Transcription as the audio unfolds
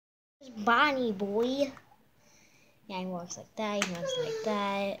Bonnie boy. Yeah, he walks like that, he runs like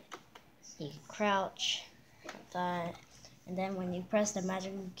that. He can crouch like that. And then when you press the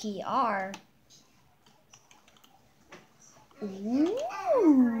magical key R, ooh.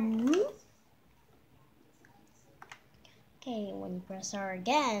 Okay, when you press R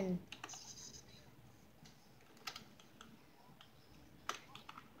again,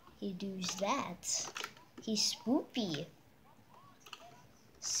 he does that. He's spooky.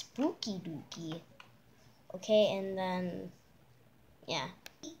 Spooky dookie. Okay, and then, yeah.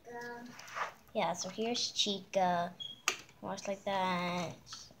 Yeah, so here's Chica. Walks like that.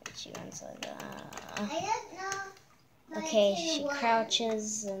 She runs like that. I don't know. Okay, she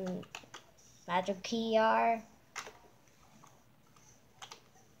crouches and magic key R.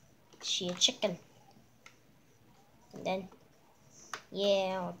 She a chicken. And then,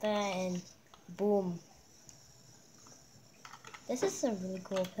 yeah, with that, and boom. This is a really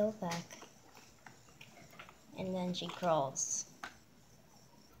cool pill pack. And then she crawls.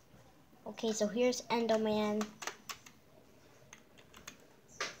 Okay, so here's Enderman.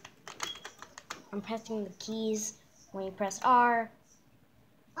 I'm pressing the keys. When you press R,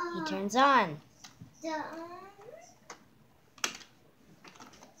 he turns on.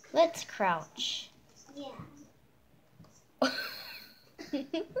 Let's crouch. Yeah.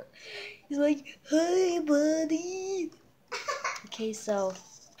 He's like, hey, buddy. Okay, so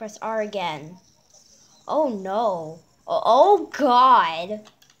press R again. Oh, no. Oh, God.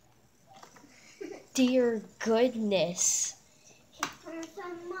 Dear goodness.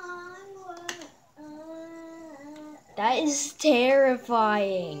 That is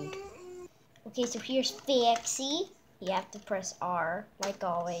terrifying. Okay, so here's Foxy. You have to press R, like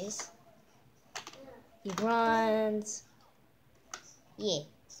always. He runs. Yeah.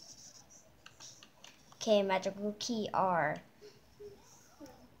 Okay, magical key R.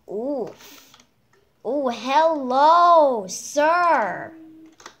 Ooh. Ooh, hello, sir.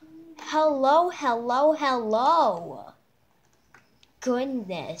 Hello, hello, hello.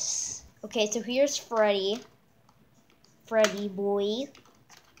 Goodness. Okay, so here's Freddy. Freddy boy.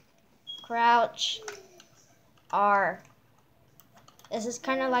 Crouch. R. This is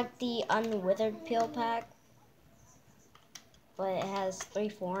kind of like the unwithered pill pack, but it has 3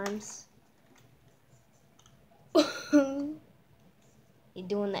 forms. You're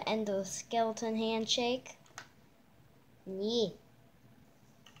doing the endoskeleton handshake. Yeah.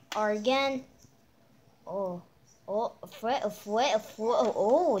 R again. Oh. Oh,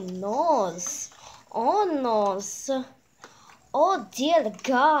 oh, nose. Oh, nose. Oh, dear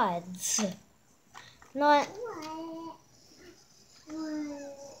gods. Not.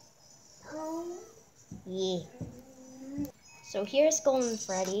 Yeah. So here's Golden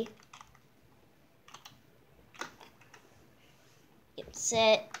Freddy.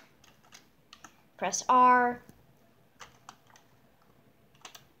 Sit. Press R.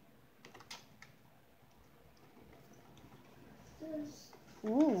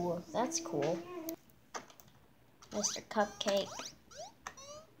 Ooh, that's cool. Mr. Cupcake.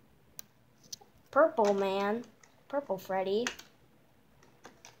 Purple man. Purple Freddy.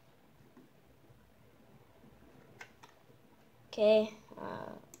 Okay.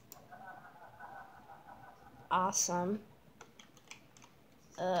 Awesome.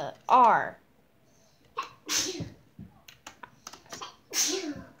 R.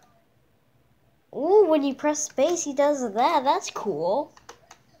 Ooh, when you press space, he does that. That's cool.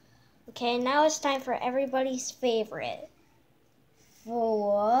 Okay, now it's time for everybody's favorite.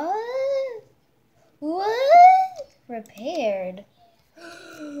 What? What? Repaired.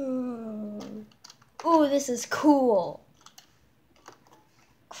 Ooh, this is cool.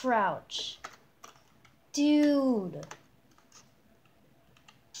 Crouch. Dude.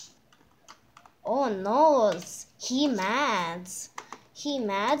 Oh no, he mads. He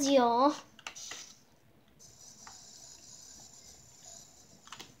mads, y'all.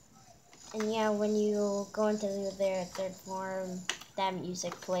 And yeah, when you go into their 3rd form, that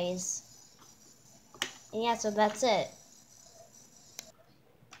music plays. And yeah, so that's it.